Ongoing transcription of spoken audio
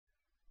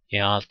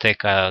Yeah, I'll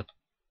take a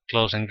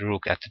closing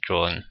look at the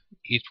drawing.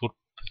 It would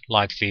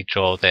likely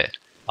draw the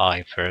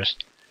eye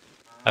first.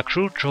 A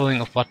crude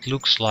drawing of what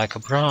looks like a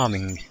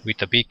Brahmin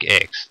with a big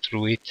X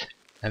through it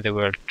and the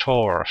word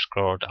Thor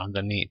scrawled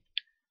underneath.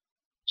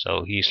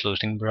 So he's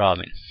losing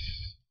Brahmin.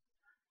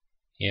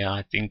 Yeah,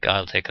 I think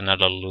I'll take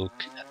another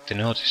look at the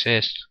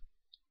notices.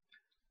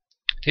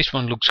 This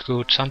one looks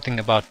good, something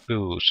about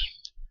booze.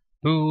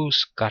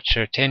 Booze, got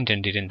your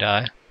tendon, didn't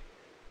I?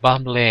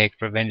 Bum leg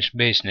prevents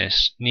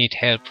business. Need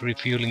help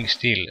refueling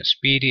still.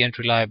 Speedy and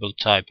reliable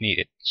type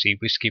needed. See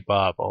Whiskey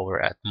Bob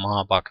over at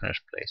Ma Buckner's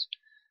place.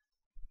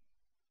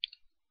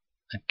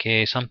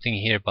 Okay, something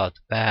here about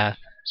the bath.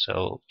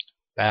 So,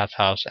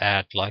 bathhouse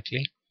ad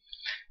likely.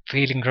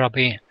 Feeling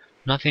grubby?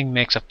 Nothing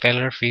makes a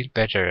feller feel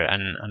better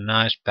than a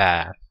nice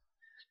bath.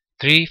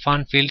 3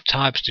 fun-filled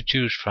types to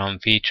choose from,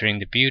 featuring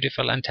the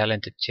beautiful and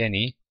talented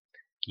Jenny.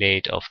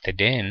 Late of the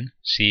den,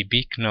 see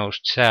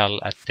Big-Nosed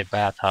Sal at the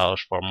bathhouse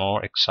for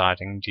more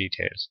exciting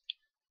details.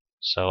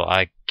 So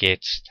I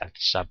guess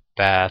that's a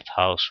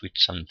bathhouse with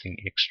something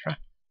extra.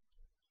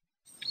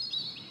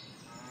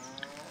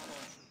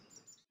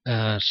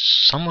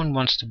 Someone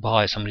wants to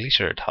buy some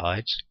lizard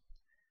hides.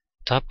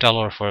 Top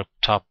dollar for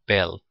top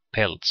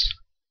pelts.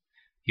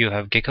 You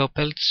have gecko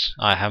pelts?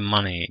 I have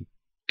money.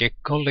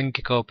 Golden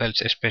gecko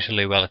pelts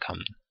especially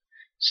welcome.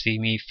 See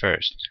me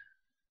first.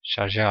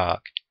 Shajak,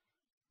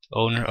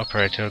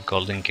 owner-operator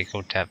Golden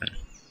Gecko Tavern.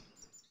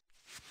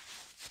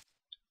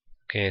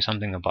 Okay,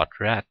 something about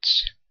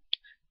rats.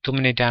 Too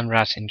many damn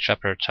rats in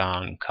Trapper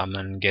Town. Come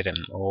and get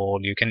 'em. All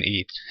you can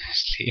eat.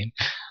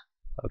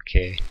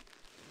 Okay.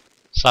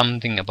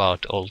 Something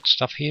about old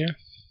stuff here.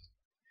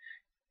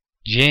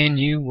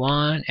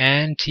 Genuine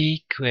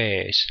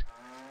antiques.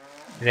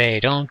 They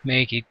don't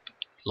make it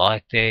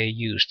like they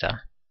used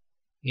to.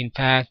 In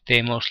fact,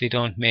 they mostly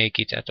don't make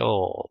it at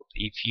all.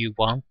 If you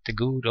want the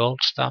good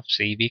old stuff,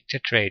 see Victor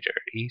Trader,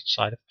 east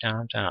side of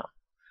downtown.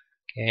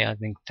 Okay, I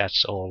think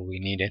that's all we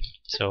needed.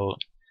 So,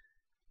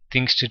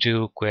 things to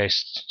do,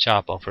 quests,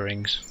 job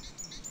offerings.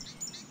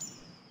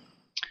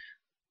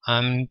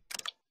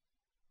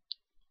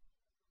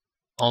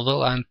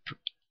 Although I'm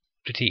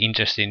pretty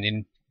interested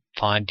in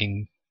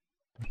finding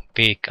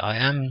Pig, I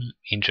am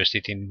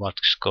interested in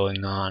what's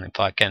going on, if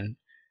I can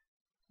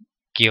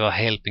give a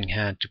helping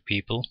hand to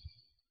people.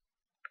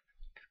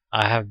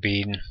 I have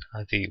been,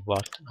 I think,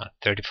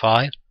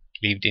 35,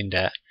 lived in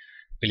the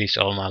village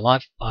all my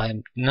life.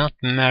 I'm not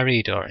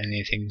married or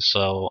anything,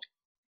 so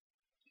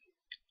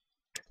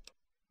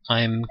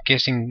I'm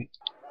guessing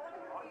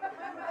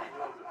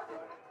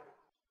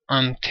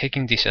I'm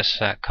taking this as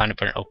a kind of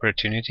an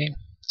opportunity,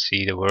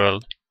 see the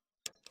world,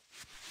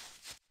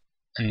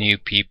 and new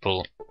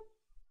people,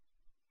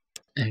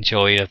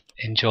 enjoy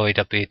it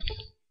a bit.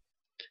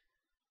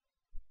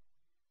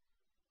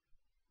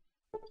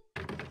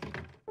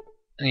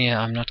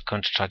 Yeah, I'm not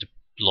going to try to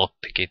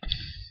lockpick it.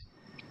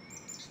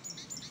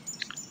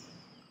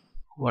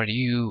 Who are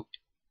you?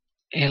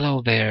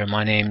 Hello there,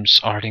 my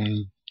name's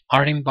Artin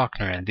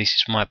Buckner and this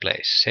is my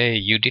place. Say,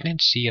 you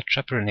didn't see a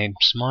trapper named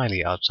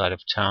Smiley outside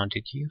of town,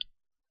 did you?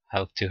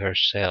 Out to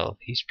herself.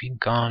 He's been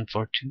gone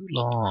for too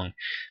long.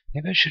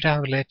 Never should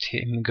have let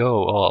him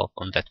go off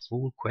on that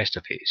fool quest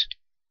of his.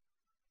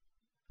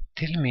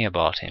 Tell me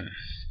about him.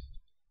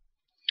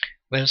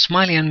 Well,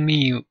 Smiley and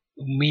me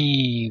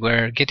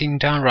were getting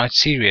downright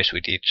serious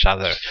with each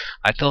other.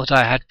 I thought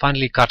I had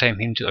finally gotten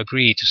him to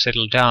agree to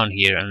settle down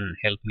here and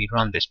help me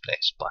run this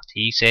place, but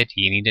he said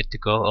he needed to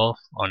go off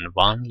on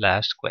one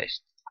last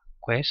quest.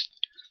 Quest?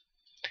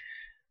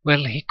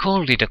 Well, he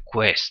called it a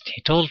quest.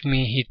 He told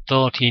me he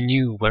thought he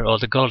knew where all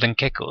the golden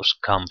geckos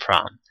come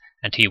from,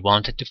 and he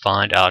wanted to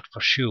find out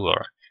for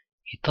sure.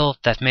 He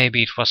thought that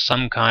maybe it was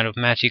some kind of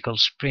magical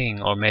spring,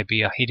 or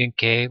maybe a hidden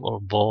cave or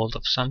vault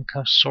of some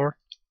sort.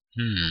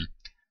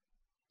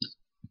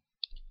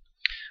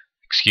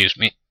 Excuse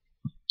me.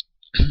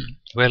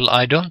 Well,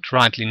 I don't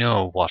rightly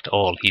know what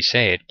all he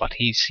said, but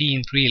he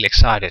seemed real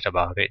excited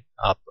about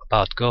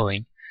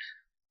going.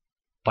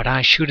 But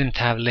I shouldn't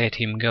have let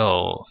him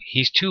go.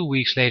 He's 2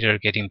 weeks later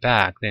getting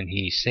back than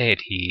he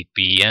said he'd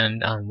be,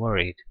 and I'm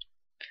worried.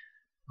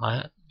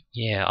 I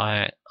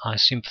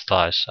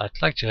sympathize. I'd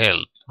like to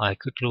help. I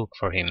could look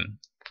for him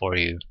for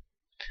you.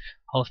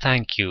 Oh,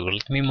 thank you.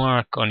 Let me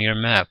mark on your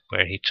map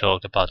where he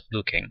talked about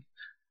looking.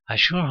 I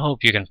sure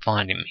hope you can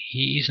find him.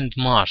 He isn't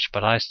much,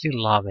 but I still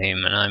love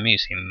him and I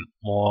miss him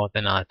more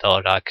than I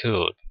thought I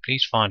could.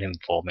 Please find him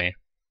for me.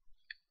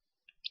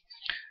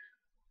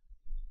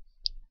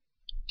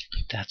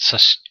 That's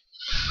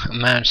a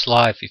man's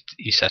life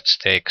is at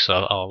stake, so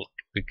I'll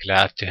be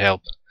glad to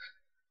help.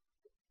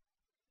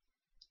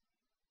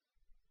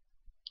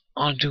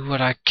 I'll do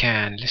what I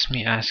can. Let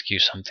me ask you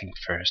something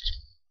first.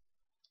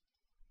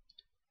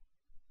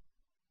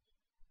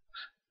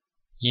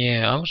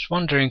 Yeah, I was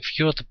wondering if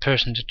you're the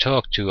person to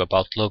talk to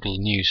about local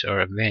news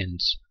or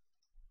events.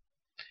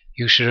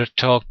 You should have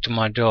talked to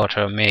my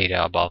daughter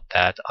Maida about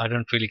that. I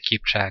don't really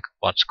keep track of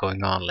what's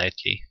going on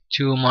lately.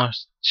 Too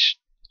much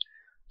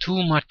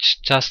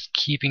just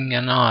keeping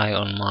an eye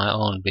on my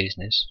own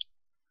business.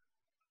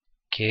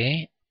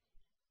 Okay.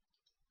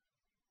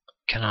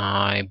 Can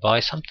I buy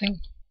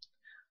something?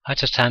 I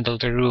just handle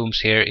the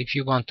rooms here. If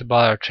you want to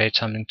buy or trade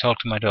something, talk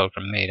to my daughter,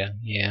 Maida.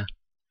 Yeah.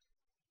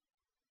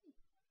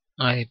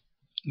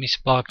 Miss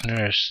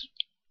Buckner's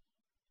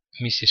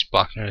Mrs.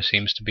 Buckner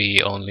seems to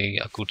be only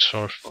a good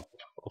source of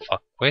a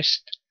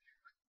quest.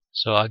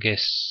 So I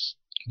guess,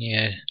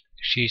 yeah,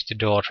 she's the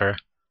daughter.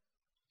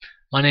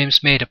 My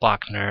name's Maida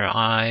Buckner.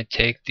 I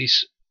take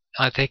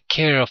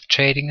care of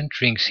trading and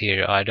drinks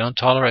here. I don't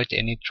tolerate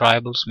any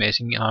tribals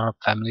messing our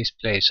family's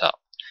place up.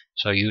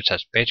 So you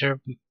just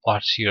better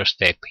watch your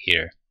step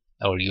here,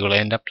 or you'll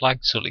end up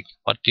like Zulik.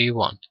 What do you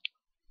want?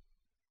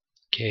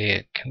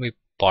 Okay, can we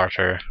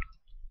barter?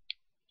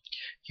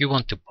 You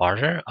want to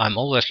barter? I'm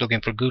always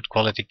looking for good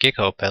quality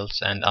gecko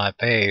pelts, and I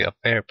pay a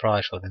fair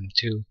price for them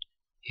too.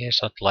 Yes,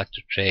 I'd like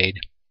to trade.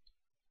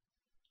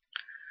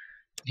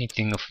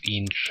 Anything of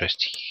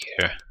interest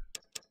here?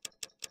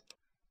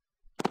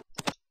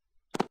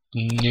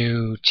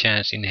 No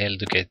chance in hell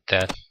to get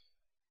that.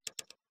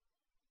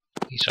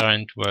 These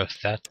aren't worth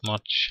that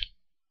much.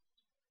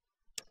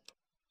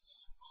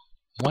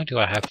 Why do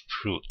I have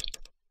fruit?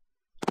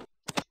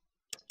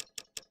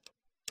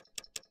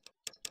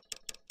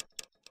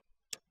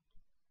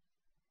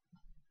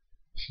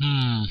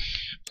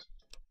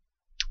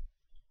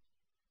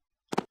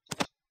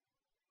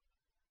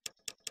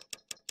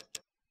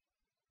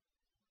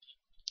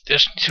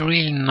 There's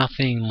really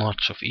nothing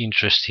much of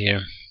interest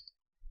here.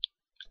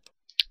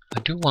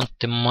 I do want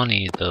the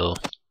money though.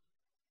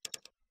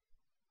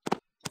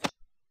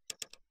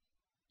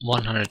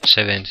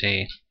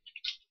 170.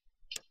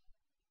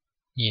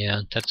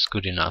 Yeah, that's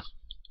good enough.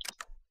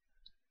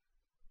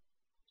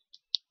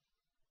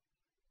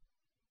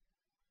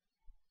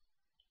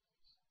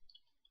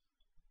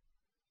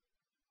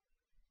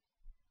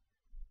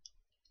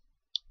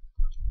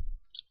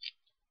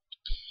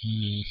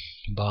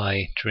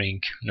 Buy,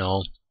 drink,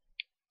 no.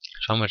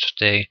 So much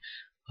stay.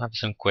 I have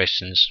some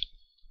questions.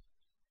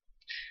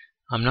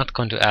 I'm not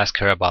going to ask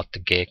her about the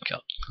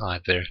gecko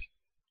either.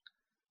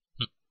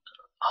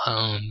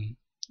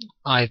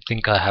 I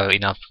think I have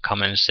enough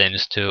common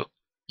sense to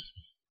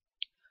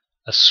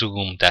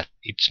assume that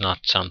it's not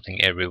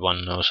something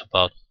everyone knows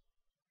about.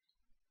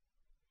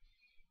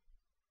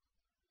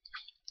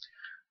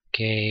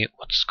 Okay,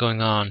 what's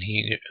going on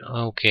here?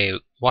 Okay,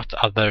 what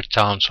other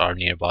towns are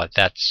nearby?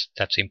 That's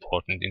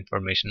important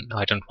information.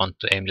 I don't want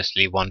to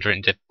aimlessly wander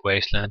in the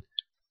wasteland.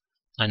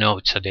 I know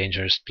it's a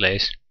dangerous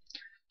place.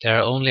 There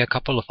are only a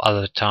couple of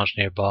other towns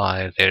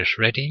nearby. There's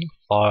Reading,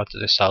 far to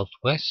the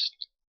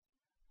southwest.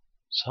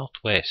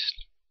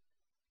 Southwest.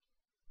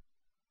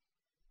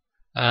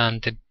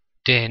 And the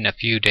Den a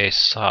few days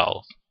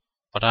south.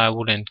 But I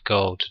wouldn't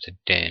go to the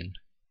Den.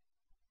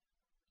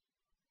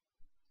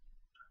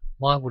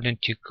 Why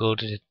wouldn't you go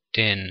to the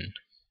Den?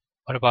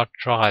 What about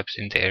tribes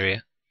in the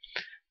area?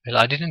 Well,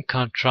 I didn't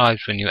count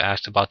tribes when you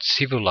asked about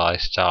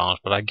civilized towns,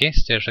 but I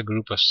guess there's a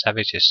group of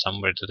savages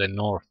somewhere to the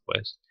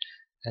northwest.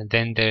 And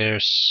then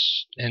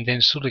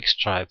Sulik's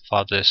tribe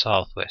far to the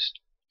southwest.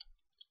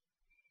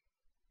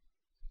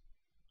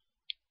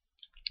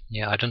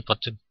 Yeah, I don't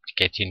want to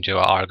get into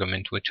an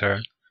argument with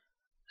her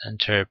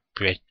and her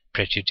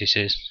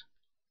prejudices.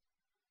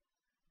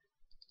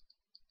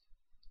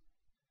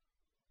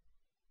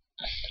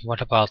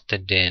 What about the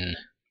Den?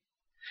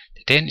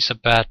 The Den is a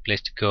bad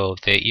place to go.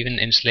 They even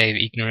enslave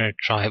ignorant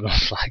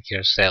tribals like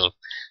yourself.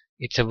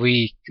 It's a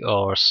week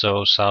or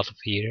so south of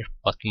here,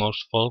 but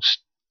most folks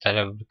that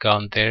have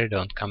gone there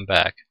don't come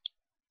back.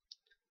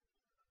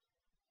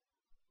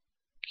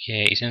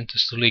 Okay, isn't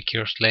Sulik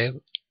your slave?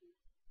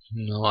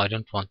 No, I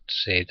don't want to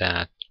say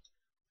that.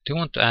 I do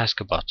want to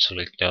ask about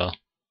Sulik though.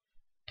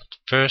 But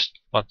first,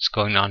 what's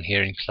going on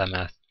here in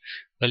Klamath?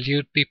 Well,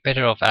 you'd be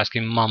better off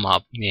asking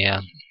Mama.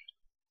 Yeah,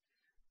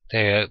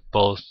 they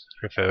both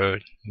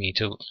referred me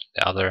to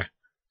the other.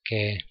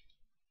 Okay,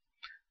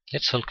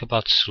 let's talk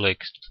about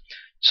Sulik.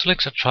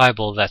 Sulik's a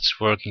tribal that's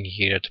working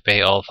here to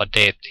pay off a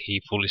debt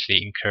he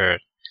foolishly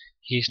incurred.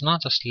 He's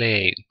not a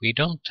slave. We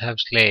don't have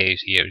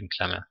slaves here in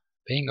Klamath.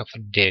 Paying off a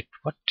debt?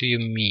 What do you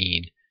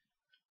mean?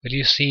 Well,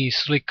 you see,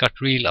 Sulik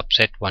got real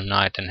upset one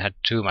night and had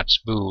too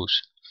much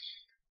booze.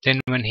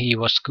 Then when he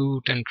was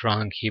good and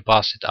drunk, he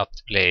busted up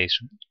the place.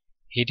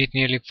 He did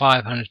nearly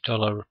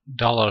 $500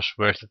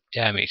 worth of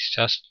damage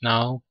just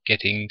now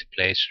getting the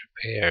place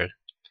repaired.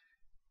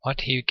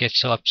 Why'd he get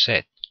so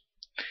upset?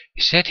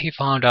 He said he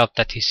found out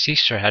that his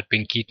sister had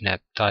been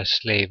kidnapped by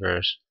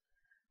slavers.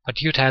 But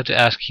you'd have to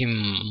ask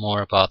him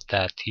more about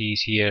that.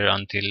 He's here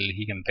until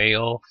he can pay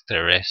off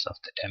the rest of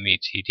the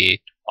damage he did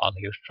while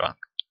he was drunk.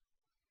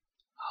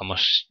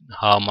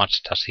 How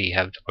much does he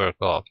have to work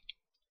off?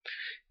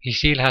 He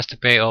still has to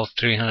pay off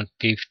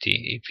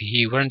 350. If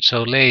he weren't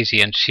so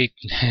lazy and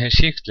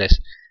shiftless,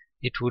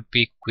 it would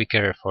be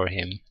quicker for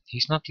him.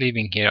 He's not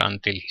leaving here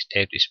until his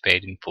debt is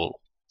paid in full.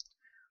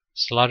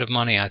 It's a lot of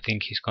money. I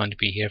think he's going to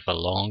be here for a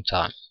long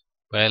time.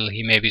 Well,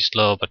 he may be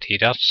slow, but he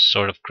does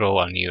sort of grow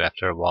on you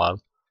after a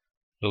while.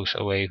 Looks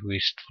away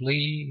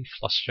wistfully,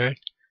 flustered.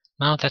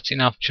 Now that's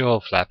enough jaw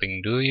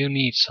flapping. Do you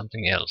need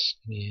something else?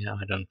 Yeah,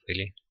 I don't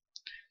really.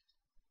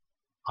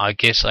 I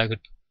guess I could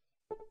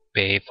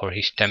pay for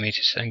his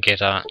damages and get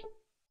a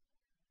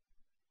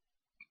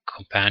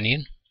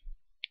companion,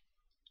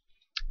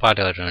 but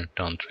I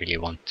don't really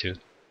want to.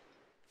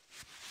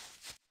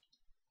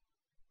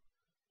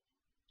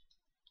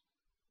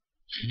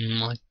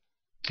 I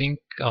think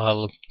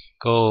I'll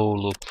go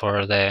look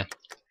for the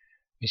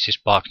Mrs.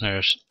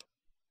 Buckner's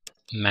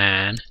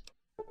man,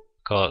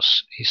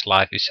 because his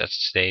life is at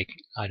stake.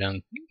 I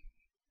don't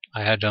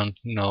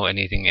know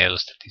anything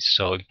else that is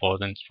so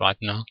important right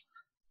now.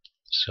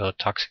 So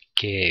toxic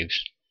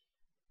caves.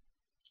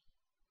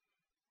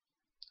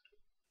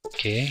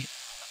 Okay.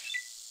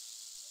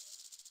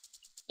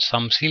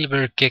 Some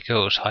silver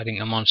geckos hiding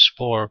among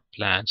spore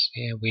plants.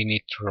 Yeah, we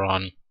need to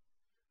run.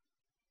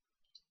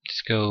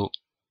 Let's go.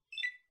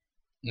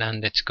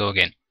 And let's go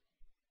again.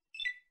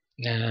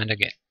 And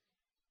again.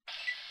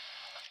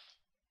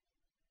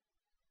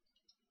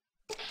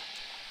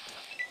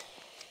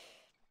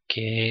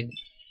 Okay.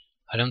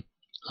 I'm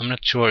not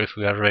sure if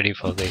we are ready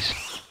for this.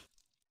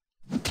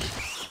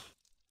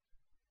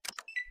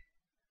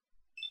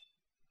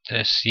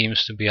 There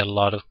seems to be a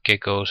lot of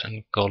geckos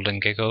and golden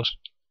geckos.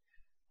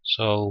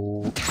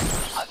 So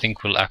I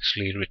think we'll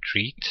actually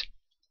retreat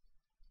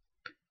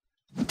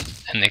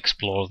and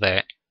explore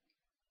the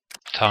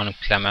town of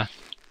Klamath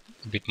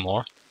a bit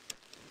more.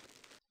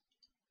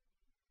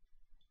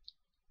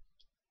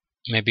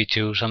 Maybe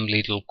do some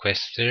little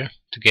quests there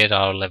to get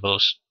our level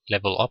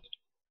up.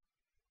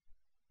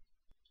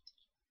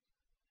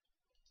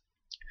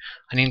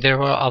 I mean, there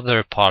were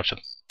other parts of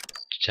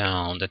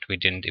town that we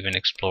didn't even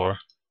explore.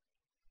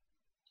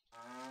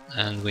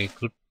 And we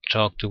could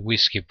talk to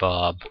Whiskey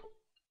Bob.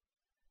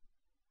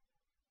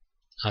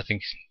 I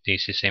think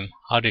this is him.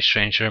 Howdy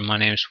stranger, my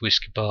name's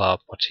Whiskey Bob.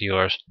 What's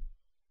yours?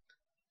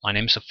 My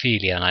name's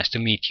Ophelia. Nice to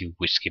meet you,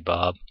 Whiskey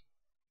Bob.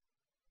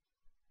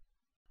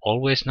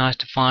 Always nice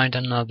to find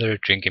another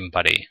drinking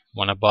buddy.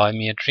 Wanna buy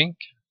me a drink?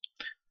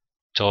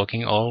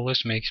 Talking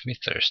always makes me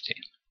thirsty.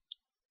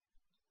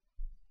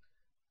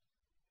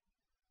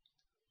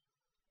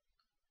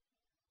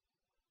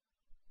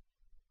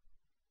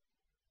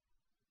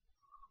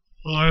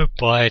 I'll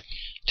buy it.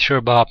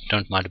 Sure, Bob,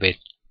 don't mind a bit.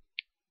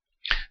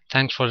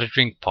 Thanks for the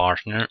drink,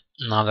 partner.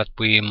 Now that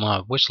my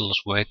whistle's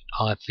wet,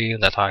 I feel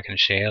that I can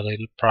share a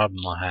little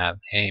problem I have.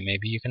 Hey,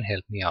 maybe you can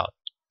help me out.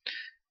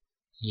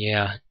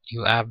 Yeah,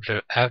 you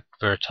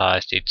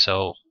advertised it,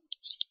 so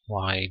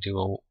why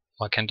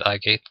can't I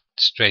get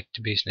straight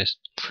to business?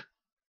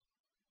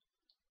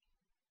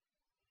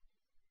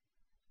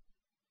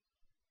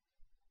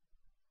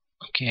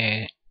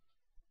 Okay.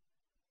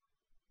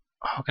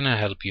 How can I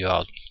help you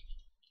out?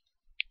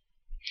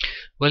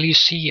 Well, you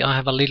see, I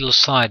have a little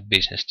side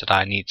business that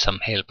I need some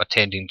help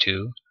attending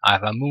to. I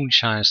have a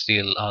moonshine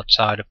still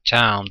outside of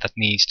town that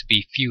needs to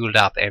be fueled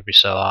up every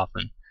so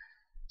often.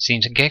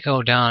 Since a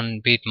gecko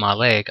down bit my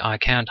leg, I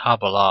can't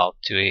hobble out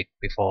to it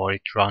before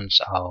it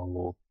runs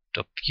out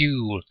of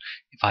fuel.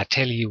 If I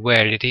tell you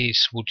where it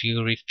is, would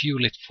you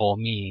refuel it for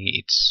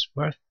me? It's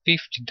worth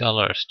 $50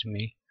 to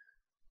me.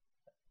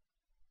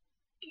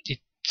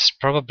 It's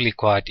probably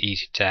quite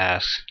easy to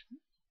ask.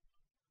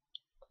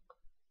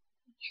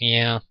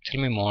 Yeah,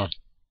 tell me more.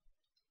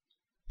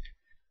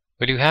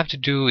 What you have to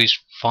do is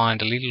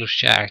find a little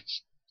shack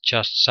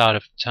just south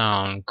of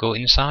town, go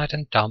inside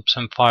and dump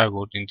some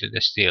firewood into the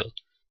still.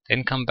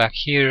 Then come back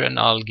here and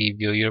I'll give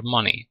you your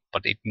money.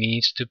 But it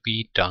needs to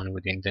be done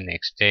within the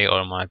next day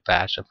or my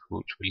batch of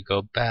hooch will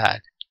go bad.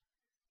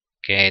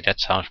 Okay, that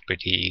sounds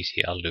pretty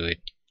easy, I'll do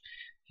it.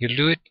 You'll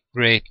do it?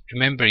 Great.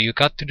 Remember, you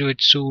got to do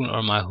it soon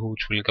or my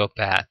hooch will go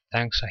bad.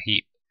 Thanks a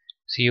heap.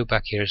 See you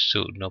back here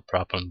soon, no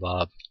problem,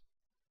 Bob.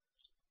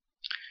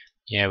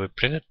 Yeah, we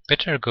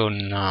better go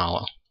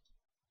now.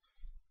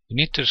 We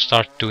need to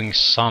start doing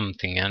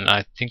something, and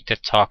I think the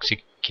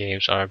toxic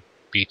caves are a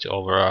bit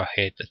over our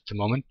head at the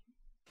moment.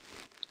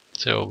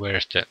 So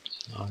where's the...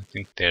 I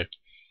think there.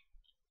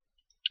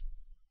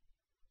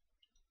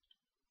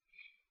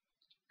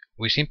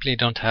 We simply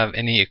don't have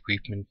any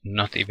equipment,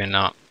 not even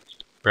a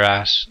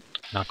brass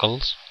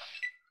knuckles.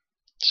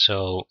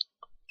 So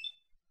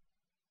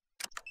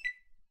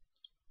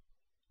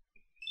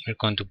we're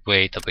going to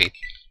wait a bit.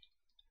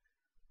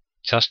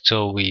 Just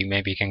so we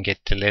maybe can get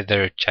the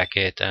leather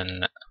jacket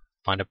and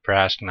find a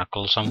brass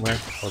knuckle somewhere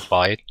or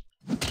buy it.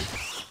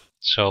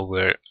 So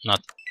we're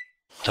not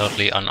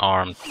totally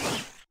unarmed.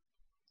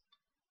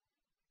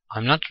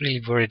 I'm not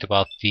really worried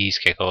about these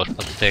geckos,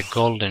 but the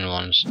golden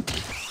ones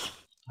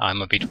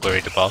I'm a bit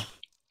worried about.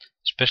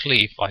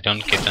 Especially if I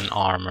don't get an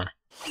armor.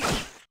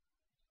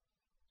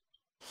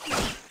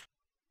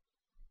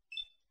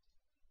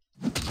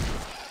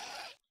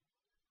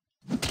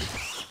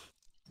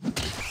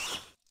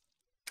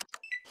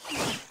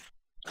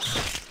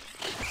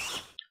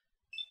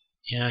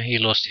 Yeah, he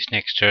lost his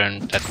next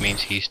turn, that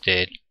means he's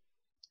dead.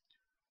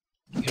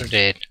 You're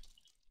dead.